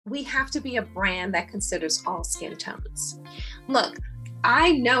we have to be a brand that considers all skin tones. Look,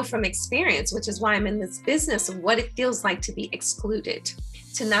 I know from experience, which is why I'm in this business, of what it feels like to be excluded,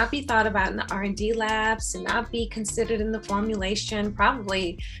 to not be thought about in the R&D labs, to not be considered in the formulation,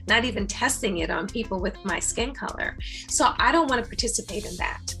 probably not even testing it on people with my skin color. So I don't want to participate in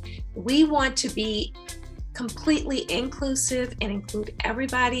that. We want to be completely inclusive and include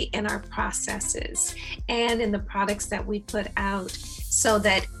everybody in our processes and in the products that we put out so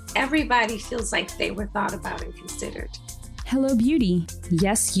that everybody feels like they were thought about and considered. Hello, beauty.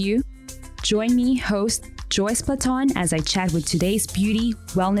 Yes, you. Join me, host Joyce Platon, as I chat with today's beauty,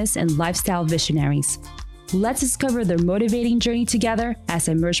 wellness, and lifestyle visionaries. Let's discover their motivating journey together as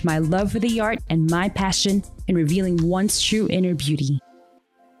I merge my love for the art and my passion in revealing one's true inner beauty.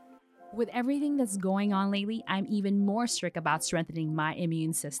 With everything that's going on lately, I'm even more strict about strengthening my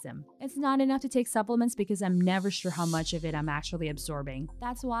immune system. It's not enough to take supplements because I'm never sure how much of it I'm actually absorbing.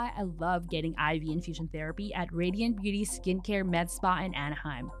 That's why I love getting IV infusion therapy at Radiant Beauty Skincare Med Spa in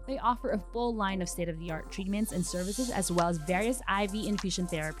Anaheim. They offer a full line of state-of-the-art treatments and services as well as various IV infusion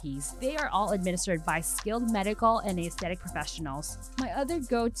therapies. They are all administered by skilled medical and aesthetic professionals. My other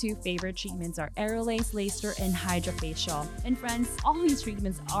go-to favorite treatments are Aerolase, Laser, and Hydrofacial. And friends, all these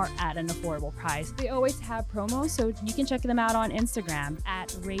treatments are at an affordable price. They always have promos, so you can check them out on Instagram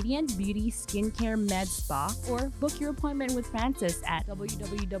at Radiant Beauty Skincare Med Spa or book your appointment with Francis at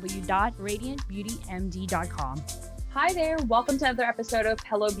www.radiantbeautymd.com. Hi there, welcome to another episode of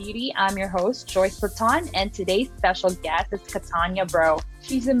Hello Beauty. I'm your host, Joyce Platon, and today's special guest is Katanya Bro.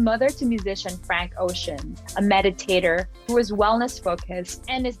 She's a mother to musician Frank Ocean, a meditator who is wellness focused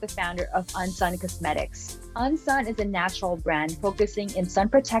and is the founder of Unsun Cosmetics. Unsun is a natural brand focusing in sun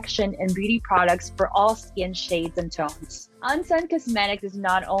protection and beauty products for all skin shades and tones. Unsun Cosmetics is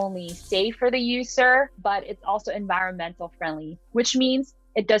not only safe for the user, but it's also environmental friendly, which means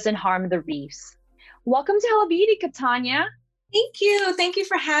it doesn't harm the reefs. Welcome to Hello Beauty, Katanya. Thank you. Thank you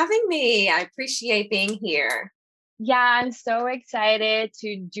for having me. I appreciate being here. Yeah, I'm so excited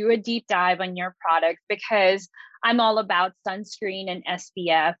to do a deep dive on your product because I'm all about sunscreen and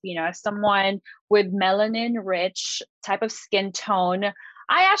SPF. You know, as someone with melanin-rich type of skin tone,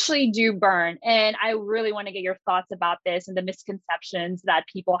 I actually do burn. And I really want to get your thoughts about this and the misconceptions that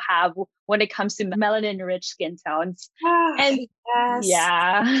people have when it comes to melanin-rich skin tones. And yes.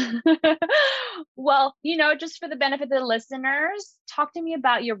 Yeah. Well, you know, just for the benefit of the listeners, talk to me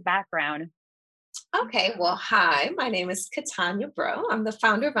about your background. Okay, well, hi, my name is Katanya Bro. I'm the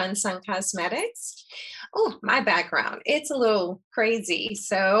founder of Unsun Cosmetics. Oh, my background, it's a little crazy.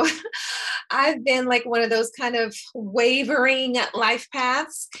 So I've been like one of those kind of wavering life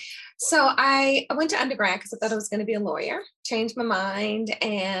paths. So I went to undergrad because I thought I was going to be a lawyer, changed my mind,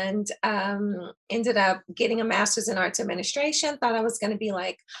 and ended up getting a master's in arts administration. Thought I was going to be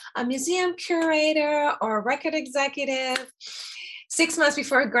like a museum curator or a record executive. 6 months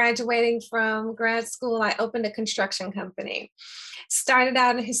before graduating from grad school, I opened a construction company. Started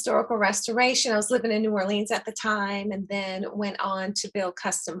out in historical restoration. I was living in New Orleans at the time, and then went on to build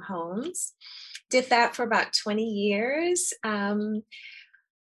custom homes. Did that for about 20 years.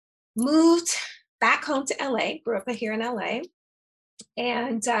 Moved back home to LA, grew up here in LA,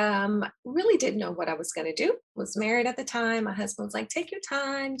 and really didn't know what I was going to do. Was married at the time. My husband was like, take your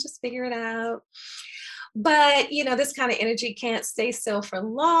time, just figure it out. But, you know, this kind of energy can't stay still for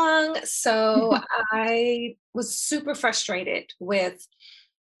long. So I was super frustrated with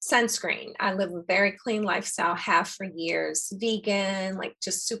sunscreen. I live a very clean lifestyle, have for years, vegan, like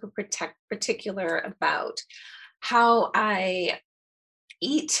just super particular about how I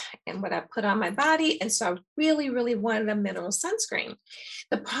eat and what I put on my body. And so I really, really wanted a mineral sunscreen.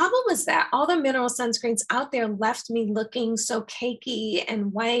 The problem was that all the mineral sunscreens out there left me looking so cakey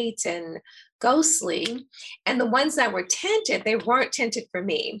and white and ghostly. And the ones that were tinted, they weren't tinted for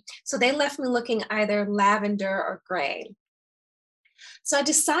me. So they left me looking either lavender or gray. So I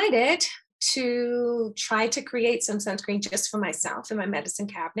decided to try to create some sunscreen just for myself in my medicine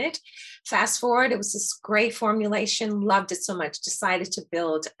cabinet. Fast forward, it was this great formulation, loved it so much, decided to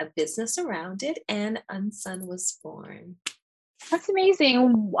build a business around it, and Unsun was born. That's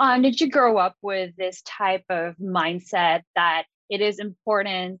amazing. Did you grow up with this type of mindset that it is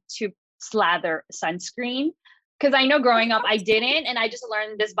important to slather sunscreen? Because I know growing up, I didn't, and I just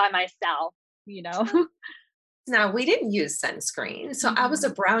learned this by myself, you know? Now, we didn't use sunscreen. So I was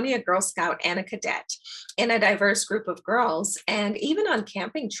a brownie, a Girl Scout, and a cadet in a diverse group of girls. And even on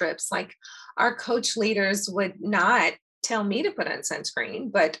camping trips, like our coach leaders would not tell me to put on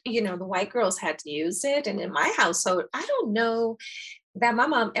sunscreen, but you know, the white girls had to use it. And in my household, I don't know that my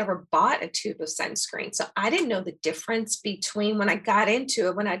mom ever bought a tube of sunscreen. So I didn't know the difference between when I got into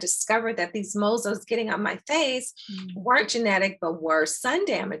it, when I discovered that these moles I was getting on my face weren't genetic, but were sun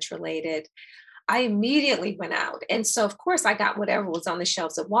damage related. I immediately went out. And so, of course, I got whatever was on the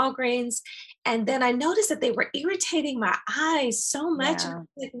shelves at Walgreens. And then I noticed that they were irritating my eyes so much. Yeah.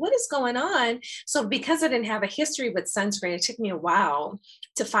 Like, what is going on? So, because I didn't have a history with sunscreen, it took me a while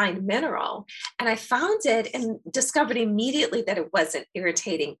to find mineral. And I found it and discovered immediately that it wasn't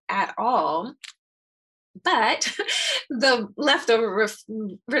irritating at all. But the leftover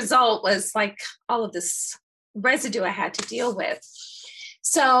result was like all of this residue I had to deal with.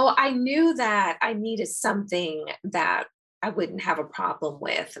 So I knew that I needed something that I wouldn't have a problem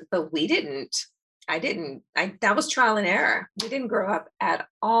with, but we didn't. That was trial and error. We didn't grow up at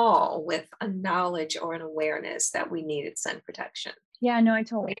all with a knowledge or an awareness that we needed sun protection. Yeah, no, I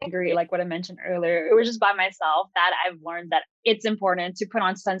totally agree. Like what I mentioned earlier, it was just by myself that I've learned that it's important to put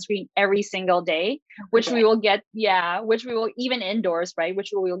on sunscreen every single day, which we will get, which we will even indoors, right?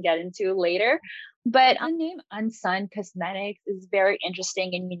 Which we will get into later. But the name Unsun Cosmetics is very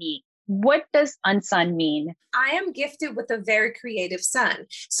interesting and unique. What does Unsun mean? I am gifted with a very creative son.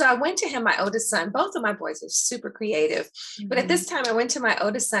 So I went to him, my oldest son. Both of my boys are super creative. But at this time, I went to my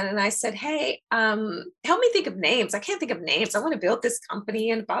oldest son and I said, hey, help me think of names. I can't think of names. I want to build this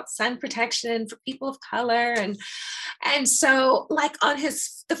company and about sun protection for people of color. And so like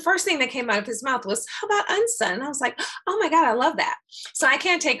the first thing that came out of his mouth was, how about Unsun? And I was like, oh my God, I love that. So I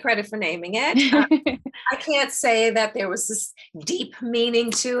can't take credit for naming it. I can't say that there was this deep meaning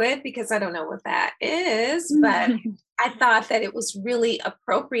to it because I don't know what that is, but I thought that it was really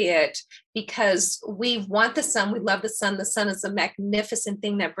appropriate because we want the sun. We love the sun. The sun is a magnificent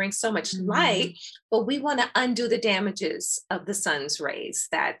thing that brings so much light, but we want to undo the damages of the sun's rays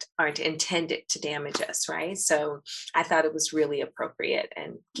that aren't intended to damage us, right? So I thought it was really appropriate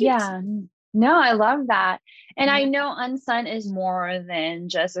and cute. Yeah. No, I love that. And I know Unsun is more than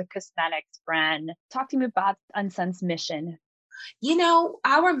just a cosmetics brand. Talk to me about Unsun's mission. You know,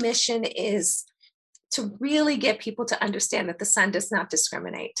 our mission is to really get people to understand that the sun does not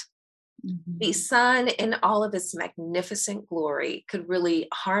discriminate. The sun in all of its magnificent glory could really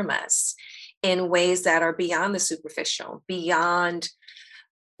harm us in ways that are beyond the superficial, beyond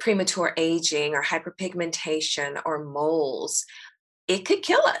premature aging or hyperpigmentation or moles. It could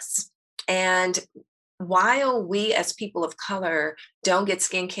kill us. And while we as people of color don't get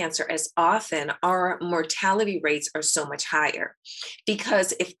skin cancer as often, our mortality rates are so much higher.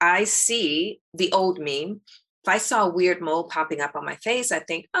 Because if I see the old me, if I saw a weird mole popping up on my face, I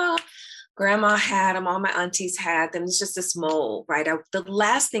think, oh, grandma had them, all my aunties had them. It's just this mole, right? The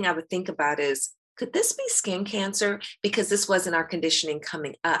last thing I would think about is, could this be skin cancer? Because this wasn't our conditioning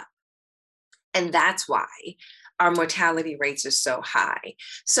coming up. And that's why our mortality rates are so high.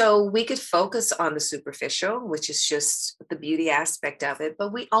 So we could focus on the superficial, which is just the beauty aspect of it,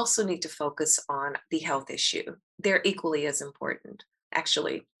 but we also need to focus on the health issue. They're equally as important.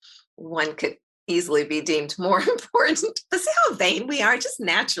 Actually, one could easily be deemed more important. But see how vain we are, just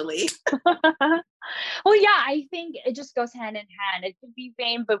naturally. Well, yeah, I think it just goes hand in hand. It could be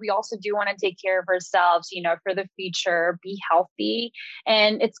vain, but we also do want to take care of ourselves, for the future, be healthy.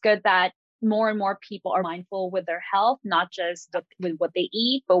 And it's good that more and more people are mindful with their health, not just with what they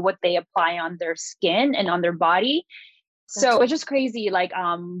eat, but what they apply on their skin and on their body. So it's just crazy. Like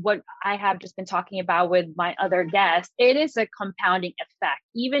what I have just been talking about with my other guests, it is a compounding effect.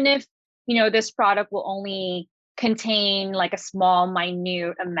 Even if, this product will only contain like a small,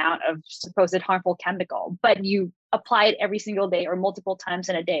 minute amount of supposed harmful chemical, but you apply it every single day or multiple times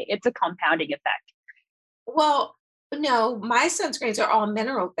in a day, it's a compounding effect. Well, no, my sunscreens are all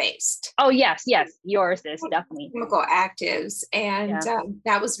mineral based. Oh, yes. Yours is definitely chemical actives. And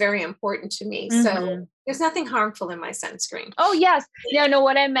that was very important to me. So there's nothing harmful in my sunscreen. Oh, yes. No,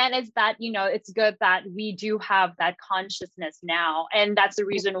 what I meant is that, it's good that we do have that consciousness now. And that's the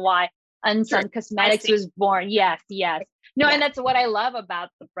reason why Unsun Cosmetics was born. Yes. No, and that's what I love about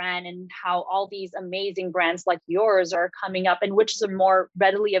the brand and how all these amazing brands like yours are coming up and which are more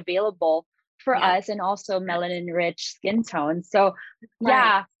readily available for us and also melanin rich skin tone. So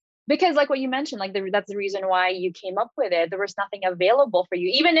because like what you mentioned, like that's the reason why you came up with it. There was nothing available for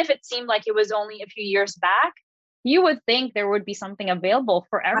you. Even if it seemed like it was only a few years back, you would think there would be something available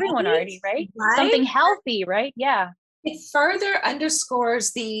for everyone already, right? Something healthy, right? Yeah. It further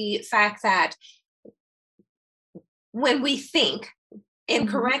underscores the fact that when we think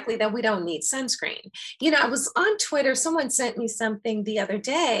incorrectly that we don't need sunscreen. I was on Twitter, someone sent me something the other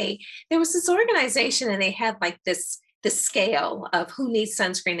day. There was this organization and they had like this the scale of who needs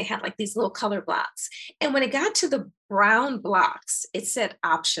sunscreen. They had like these little color blocks. And when it got to the brown blocks, it said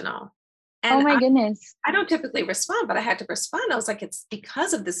optional. Oh And my goodness. I don't typically respond, but I had to respond. I was like, it's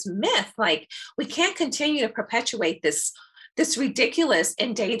because of this myth. Like, we can't continue to perpetuate this ridiculous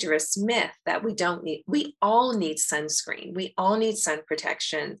and dangerous myth that we don't need. We all need sunscreen. We all need sun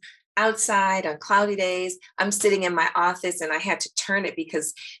protection. Outside on cloudy days, I'm sitting in my office and I had to turn it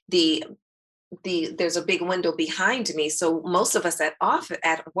because there's a big window behind me. So most of us at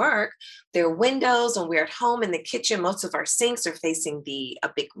work, there are windows, and we're at home in the kitchen. Most of our sinks are facing a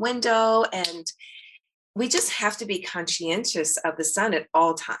big window, and we just have to be conscientious of the sun at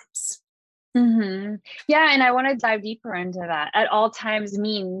all times. Mm-hmm. Yeah, and I want to dive deeper into that. At all times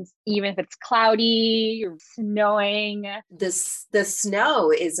means even if it's cloudy or snowing. The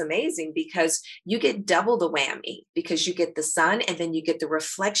snow is amazing because you get double the whammy, because you get the sun and then you get the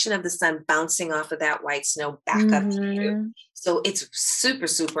reflection of the sun bouncing off of that white snow back up to you. So it's super,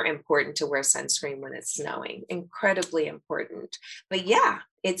 super important to wear sunscreen when it's snowing. Incredibly important. But yeah,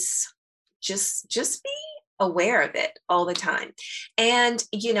 it's just be aware of it all the time. And,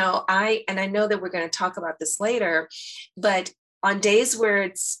 I know that we're going to talk about this later, but on days where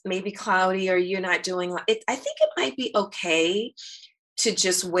it's maybe cloudy or you're not doing it, I think it might be okay to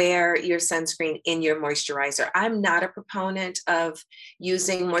just wear your sunscreen in your moisturizer. I'm not a proponent of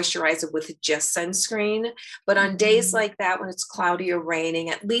using moisturizer with just sunscreen, but on days like that, when it's cloudy or raining,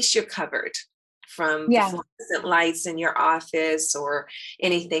 at least you're covered from the fluorescent lights in your office or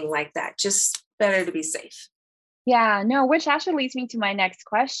anything like that. Just better to be safe. Yeah, no, which actually leads me to my next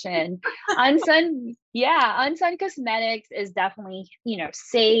question. Unsun Cosmetics is definitely,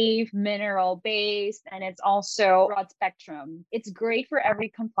 safe, mineral based, and it's also broad spectrum. It's great for every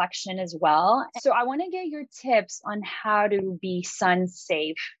complexion as well. So I want to get your tips on how to be sun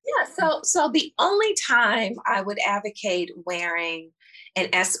safe. Yeah, so the only time I would advocate wearing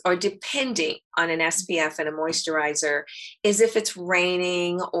or depending on an SPF and a moisturizer is if it's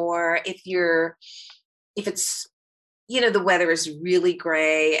raining, or if it's the weather is really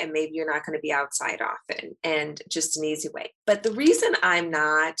gray and maybe you're not going to be outside often, and just an easy way. But the reason I'm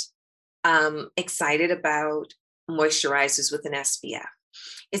not excited about moisturizers with an SPF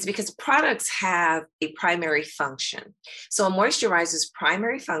is because products have a primary function. So a moisturizer's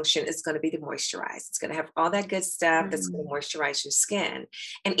primary function is going to be to moisturize. It's going to have all that good stuff that's going to moisturize your skin.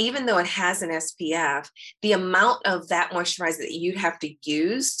 And even though it has an SPF, the amount of that moisturizer that you'd have to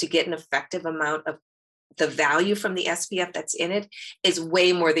use to get an effective amount of the value from the SPF that's in it is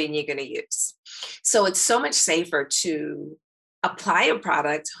way more than you're going to use. So it's so much safer to apply a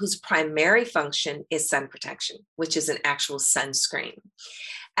product whose primary function is sun protection, which is an actual sunscreen.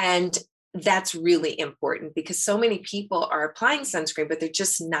 And that's really important because so many people are applying sunscreen, but they're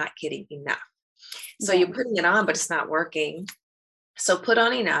just not getting enough. So you're putting it on, but it's not working. So put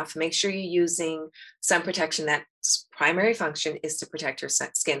on enough, make sure you're using sun protection. That's primary function is to protect your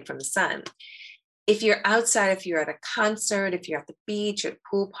skin from the sun. If you're outside, if you're at a concert, if you're at the beach or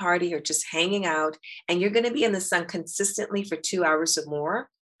pool party or just hanging out, and you're going to be in the sun consistently for 2 hours or more,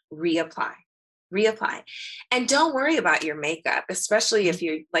 reapply. And don't worry about your makeup, especially if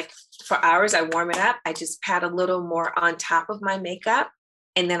you're like, for hours, I warm it up. I just pat a little more on top of my makeup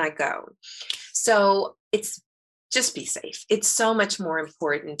and then I go. So just be safe. It's so much more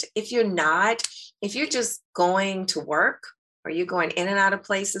important. If you're just going to work, or you're going in and out of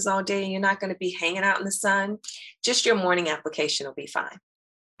places all day and you're not going to be hanging out in the sun, just your morning application will be fine.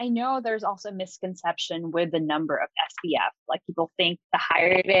 I know there's also a misconception with the number of SPF. Like, people think the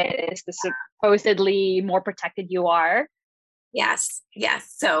higher it is, the supposedly more protected you are. Yes.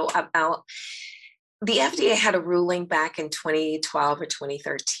 So the FDA had a ruling back in 2012 or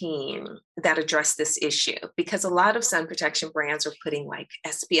 2013 that addressed this issue, because a lot of sun protection brands are putting like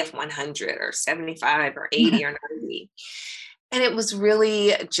SPF 100 or 75 or 80 or 90. And it was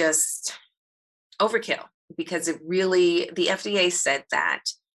really just overkill, because the FDA said that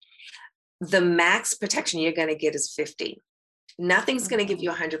the max protection you're going to get is 50. Nothing's going to give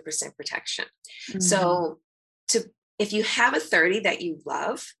you 100% protection. So if you have a 30 that you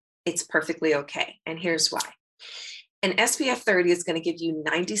love, it's perfectly okay. And here's why. An SPF 30 is going to give you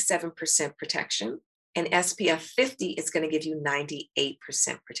 97% protection. And SPF 50 is going to give you 98%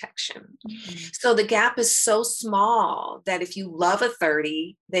 protection. So the gap is so small that if you love a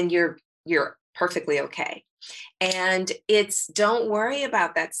 30, then you're perfectly okay. And don't worry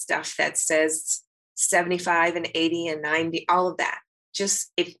about that stuff that says 75 and 80 and 90, all of that.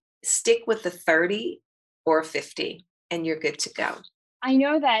 Just stick with the 30 or 50 and you're good to go. I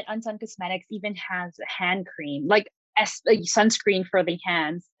know that Unsun Cosmetics even has a hand cream. Like, sunscreen for the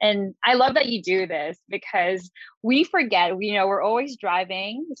hands. And I love that you do this because we forget, we're always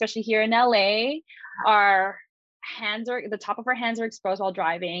driving, especially here in LA, our the top of our hands are exposed while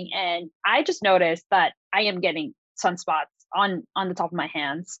driving. And I just noticed that I am getting sunspots on the top of my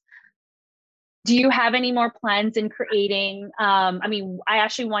hands. Do you have any more plans in creating? I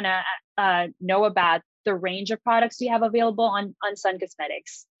actually want to know about the range of products you have available on Sun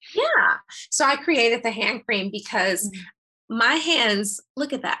Cosmetics. Yeah. So I created the hand cream because my hands,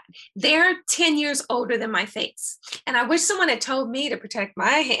 look at that. They're 10 years older than my face. And I wish someone had told me to protect my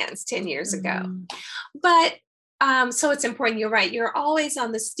hands 10 years ago. But so it's important. You're right. You're always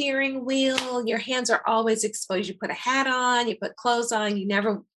on the steering wheel. Your hands are always exposed. You put a hat on, you put clothes on,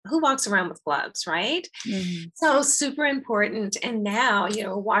 who walks around with gloves, right? So super important. And now,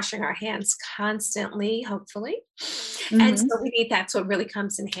 washing our hands constantly, hopefully. And so we need, that's what really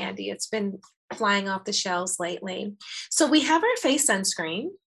comes in handy. It's been flying off the shelves lately. So we have our face sunscreen.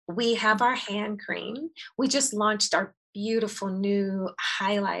 We have our hand cream. We just launched our beautiful new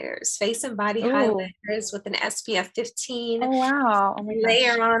highlighters, face and body highlighters with an SPF 15. Oh, wow. Oh,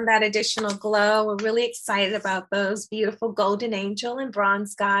 layer on that additional glow. We're really excited about those. Beautiful Golden Angel and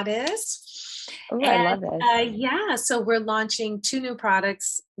Bronze Goddess. Oh, I love it. So we're launching 2 new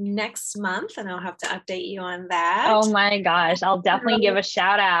products next month, and I'll have to update you on that. Oh my gosh, I'll definitely give a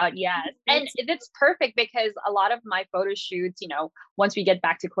shout out. Yes. And it's perfect because a lot of my photo shoots, once we get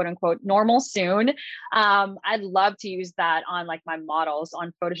back to quote unquote normal soon, I'd love to use that on like my models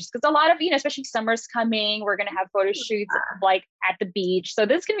on photo shoots. Because a lot of, especially summer's coming, we're going to have photo shoots like at the beach. So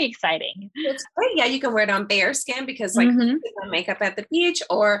this is going to be exciting. It's great. Yeah, you can wear it on bare skin because makeup at the beach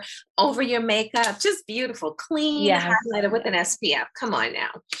or over your makeup, just beautiful, clean, highlighter with an SPF. Come on now.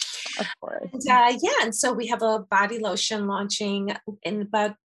 Of course. And so we have a body lotion launching in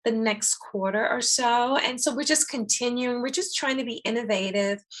about the next quarter or so. And so we're just continuing. We're just trying to be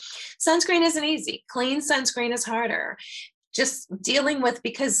innovative. Sunscreen isn't easy. Clean sunscreen is harder. Just dealing with,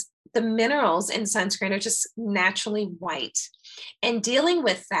 because the minerals in sunscreen are just naturally white. And dealing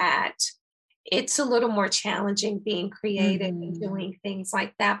with that, it's a little more challenging being creative and doing things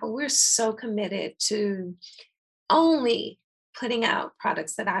like that. But we're so committed to only putting out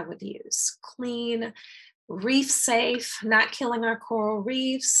products that I would use. Clean, reef safe, not killing our coral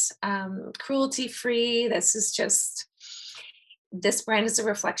reefs, cruelty free. This brand is a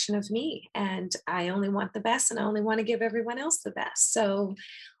reflection of me, and I only want the best, and I only want to give everyone else the best. So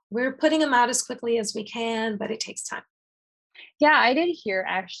we're putting them out as quickly as we can, but it takes time. Yeah, I did hear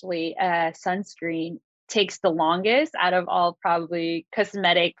actually sunscreen takes the longest out of all probably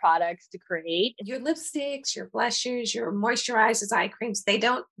cosmetic products to create. Your lipsticks, your blushers, your moisturizers, eye creams,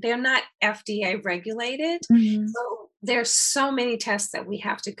 they're not FDA regulated. So there's so many tests that we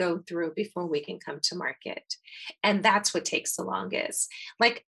have to go through before we can come to market. And that's what takes the longest.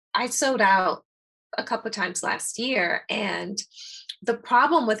 Like I sold out a couple of times last year, and the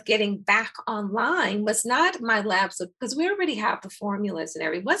problem with getting back online was not my labs, because we already have the formulas and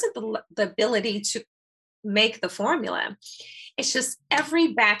everything. It wasn't the ability to make the formula. It's just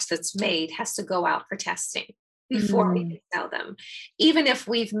every batch that's made has to go out for testing before we can sell them, even if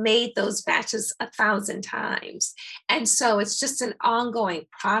we've made those batches 1,000 times. And so it's just an ongoing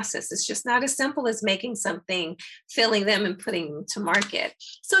process. It's just not as simple as making something, filling them and putting them to market.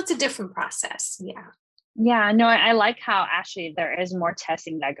 So it's a different process. Yeah, no, I like how actually there is more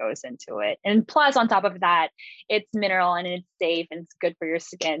testing that goes into it. And plus, on top of that, it's mineral and it's safe and it's good for your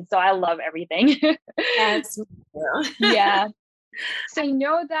skin. So I love everything. Yes. Yeah. So I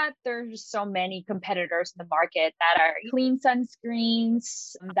know that there's so many competitors in the market that are clean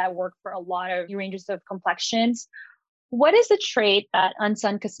sunscreens that work for a lot of ranges of complexions. What is the trait that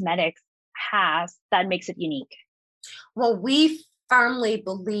Unsun Cosmetics has that makes it unique? Well, we firmly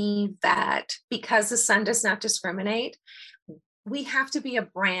believe that because the sun does not discriminate, we have to be a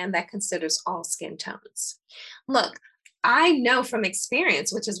brand that considers all skin tones. Look, I know from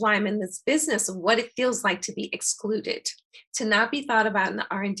experience, which is why I'm in this business, of what it feels like to be excluded, to not be thought about in the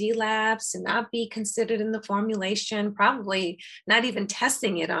R&D labs, to not be considered in the formulation, probably not even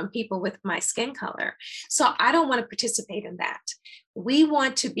testing it on people with my skin color. So I don't want to participate in that. We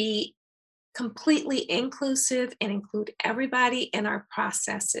want to be completely inclusive and include everybody in our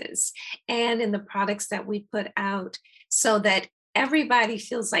processes and in the products that we put out, so that everybody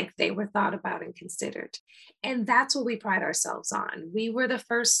feels like they were thought about and considered. And that's what we pride ourselves on. We were the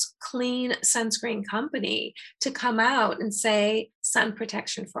first clean sunscreen company to come out and say sun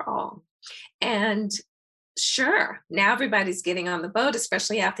protection for all. And sure, now everybody's getting on the boat,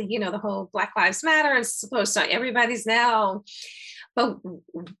 especially after, the whole Black Lives Matter and supposed to, everybody's now But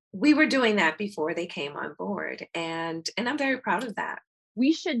we were doing that before they came on board, and I'm very proud of that.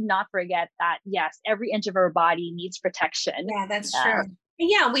 We should not forget that, yes, every inch of our body needs protection. Yeah, that's true. Yeah. And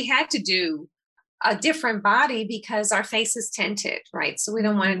yeah, we had to do a different body because our face is tinted, right? So we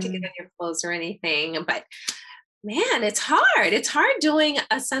don't want it to get Mm. on your clothes or anything. But man, it's hard. It's hard doing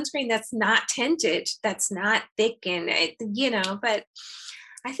a sunscreen that's not tinted, that's not thick and but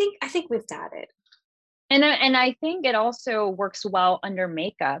I think we've got it. And I think it also works well under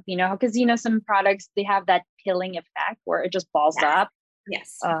makeup, because some products they have that peeling effect where it just balls Yes, up.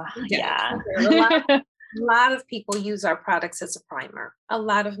 yes. It does. Yeah. It does. A lot of people use our products as a primer. A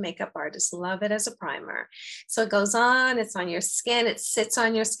lot of makeup artists love it as a primer. So it goes on, it's on your skin, it sits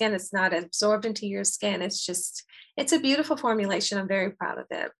on your skin, it's not absorbed into your skin. It's a beautiful formulation. I'm very proud of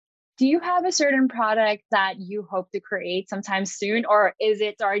it. Do you have a certain product that you hope to create sometime soon, or is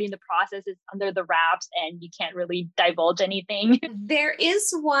it already in the process? It's under the wraps and you can't really divulge anything? There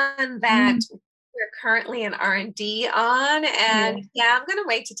is one that Mm, we're currently in R&D on, yeah. and yeah, I'm gonna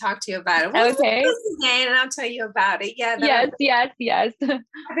wait to talk to you about it. We'll Okay. this again, and I'll tell you about it. Yeah, Yes, yes, yes.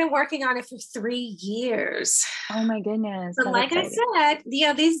 I've been working on it for 3 years. Oh my goodness, But that's like I exciting.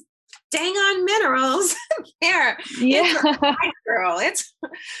 said, these dang on minerals, there, it's a Yeah. fight, girl. It's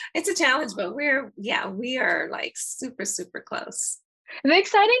a challenge, but we are like super, super close. The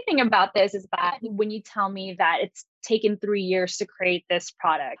exciting thing about this is that when you tell me that it's taken 3 years to create this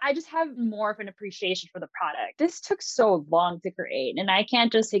product, I just have more of an appreciation for the product. This took so long to create, and I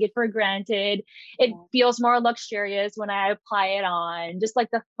can't just take it for granted. It feels more luxurious when I apply it on, just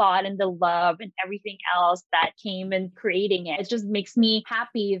like the thought and the love and everything else that came in creating it. It just makes me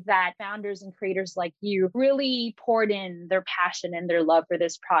happy that founders and creators like you really poured in their passion and their love for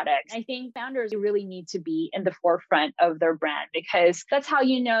this product. I think founders really need to be in the forefront of their brand because that's how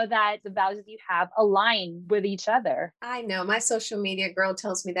you know that the values you have align with each other. I know my social media girl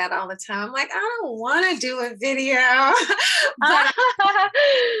tells me that all the time. I'm like, I don't want to do a video, but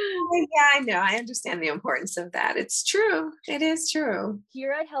yeah, I know. I understand the importance of that. It's true. It is true.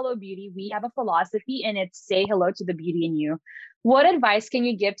 Here at Hello Beauty, we have a philosophy and it's say hello to the beauty in you. What advice can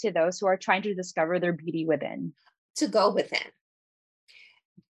you give to those who are trying to discover their beauty within? To go within,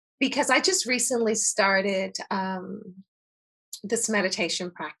 because I just recently started this meditation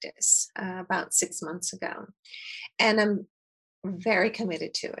practice about 6 months ago, and I'm very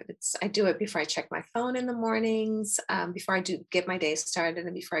committed to it. I do it before I check my phone in the mornings, before I do get my day started,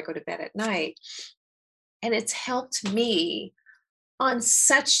 and before I go to bed at night. And it's helped me on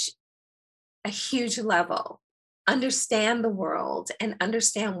such a huge level understand the world and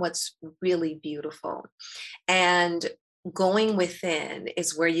understand what's really beautiful. And going within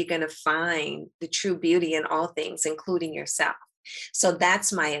is where you're going to find the true beauty in all things, including yourself. So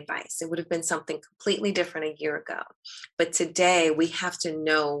that's my advice. It would have been something completely different a year ago. But today we have to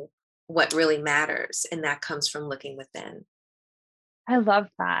know what really matters, and that comes from looking within. I love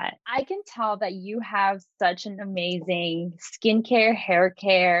that. I can tell that you have such an amazing skincare, hair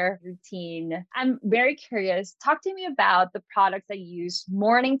care routine. I'm very curious. Talk to me about the products that you use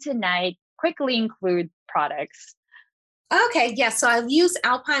morning to night. Quickly include products. Okay, yeah. So I use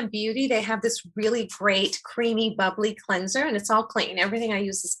Alpine Beauty. They have this really great creamy, bubbly cleanser, and it's all clean. Everything I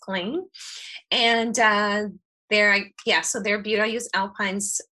use is clean. And so their beauty. I use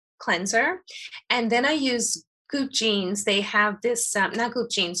Alpine's cleanser, and then I use Goop Jeans. They have this not Goop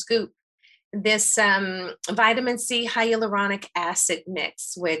Jeans, Goop this vitamin C hyaluronic acid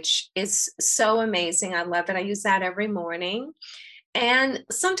mix, which is so amazing. I love it. I use that every morning and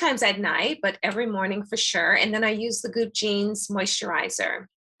sometimes at night, but every morning for sure. And then I use the Goop Jeans moisturizer.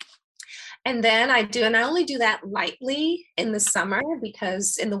 And then and I only do that lightly in the summer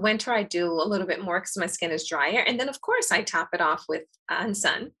because in the winter I do a little bit more because my skin is drier. And then, of course, I top it off with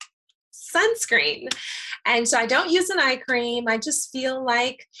sunscreen. And so I don't use an eye cream. I just feel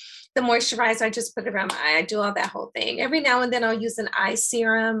like the moisturizer, I just put it around my eye. I do all that whole thing. Every now and then I'll use an eye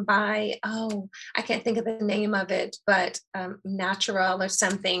serum by, I can't think of the name of it, but Natural or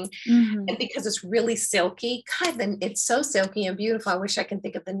something. Mhm. And because it's really silky, God, then it's so silky and beautiful. I wish I can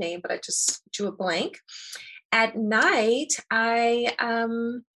think of the name, but I just drew a blank. At night, I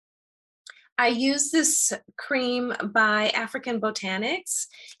use this cream by African Botanics.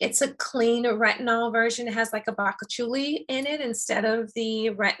 It's a clean retinol version. It has like a bacachuli in it instead of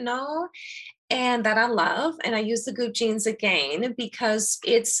the retinol, and that I love. And I use the Goop Jeans again because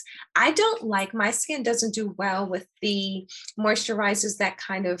I don't like, my skin doesn't do well with the moisturizers that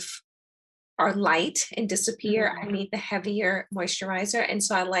kind of are light and disappear. I Mhm. need the heavier moisturizer. And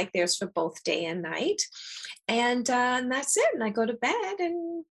so I like theirs for both day and night. And that's it. And I go to bed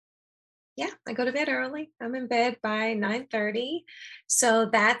and Yeah, I go to bed early. I'm in bed by 9:30. So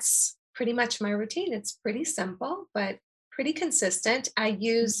that's pretty much my routine. It's pretty simple, but pretty consistent. I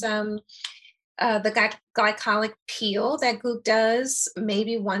use the glycolic peel that Goop does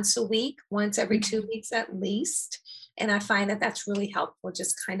maybe once a week, once every 2 weeks at least. And I find that that's really helpful,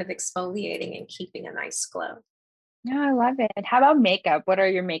 just kind of exfoliating and keeping a nice glow. No, I love it. How about makeup? What are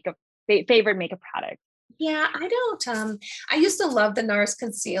your favorite makeup products? Yeah, I don't. I used to love the NARS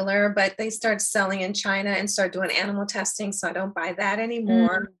concealer, but they started selling in China and start doing animal testing, so I don't buy that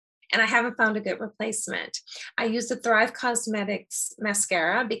anymore. Mm. And I haven't found a good replacement. I use the Thrive Cosmetics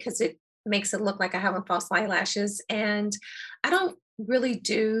mascara because it makes it look like I have on false eyelashes, and I don't really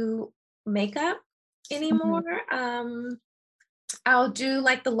do makeup Mhm. anymore. I'll do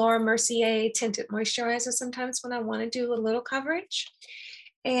like the Laura Mercier tinted moisturizer sometimes when I want to do a little coverage.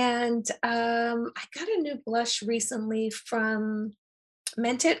 And I got a new blush recently from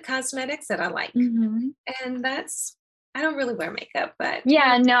Mented Cosmetics that I like. Mhm. And that's, I don't really wear makeup, but when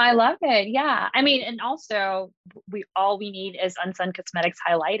I Yeah, no, I do, love it. Yeah. I mean, and also we need is Unsun Cosmetics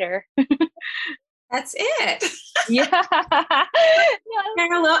highlighter. that's it. Yeah. Yeah.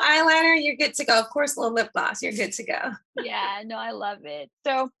 And a little eyeliner, you're good to go. Of course, a little lip gloss, you're good to go. Yeah, no, I love it.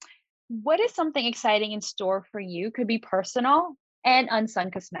 So, what is something exciting in store for you? Could be personal and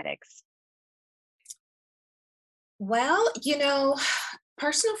Unsun Cosmetics. Well,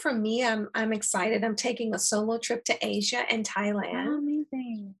 personal for me, I'm excited. I'm taking a solo trip to Asia and Thailand. Oh,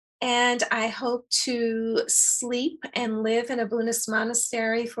 amazing. And I hope to sleep and live in a Buddhist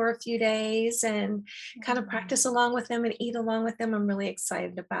monastery for a few days and kind of Mm. practice along with them and eat along with them. I'm really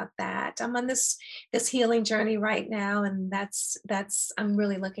excited about that. I'm on this healing journey right now, and that's I'm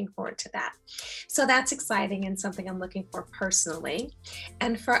really looking forward to that. So that's exciting and something I'm looking for personally.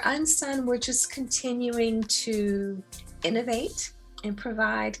 And for Unsun, we're just continuing to innovate and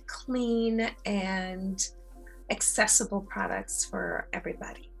provide clean and accessible products for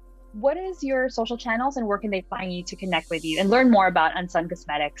everybody. What is your social channels and where can they find you to connect with you and learn more about Unsun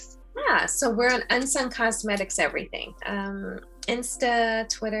Cosmetics? Yeah, so we're on Unsung Cosmetics everything. Insta,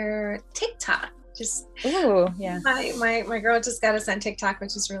 Twitter, TikTok. Just Ooh, yeah. my girl just got us on TikTok,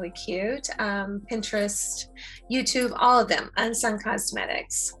 which is really cute. Pinterest, YouTube, all of them. Unsung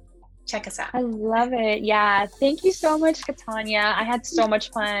Cosmetics. Check us out. I love it. Yeah. Thank you so much, Katanya. I had so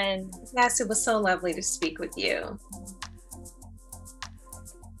much fun. Yes, it was so lovely to speak with you.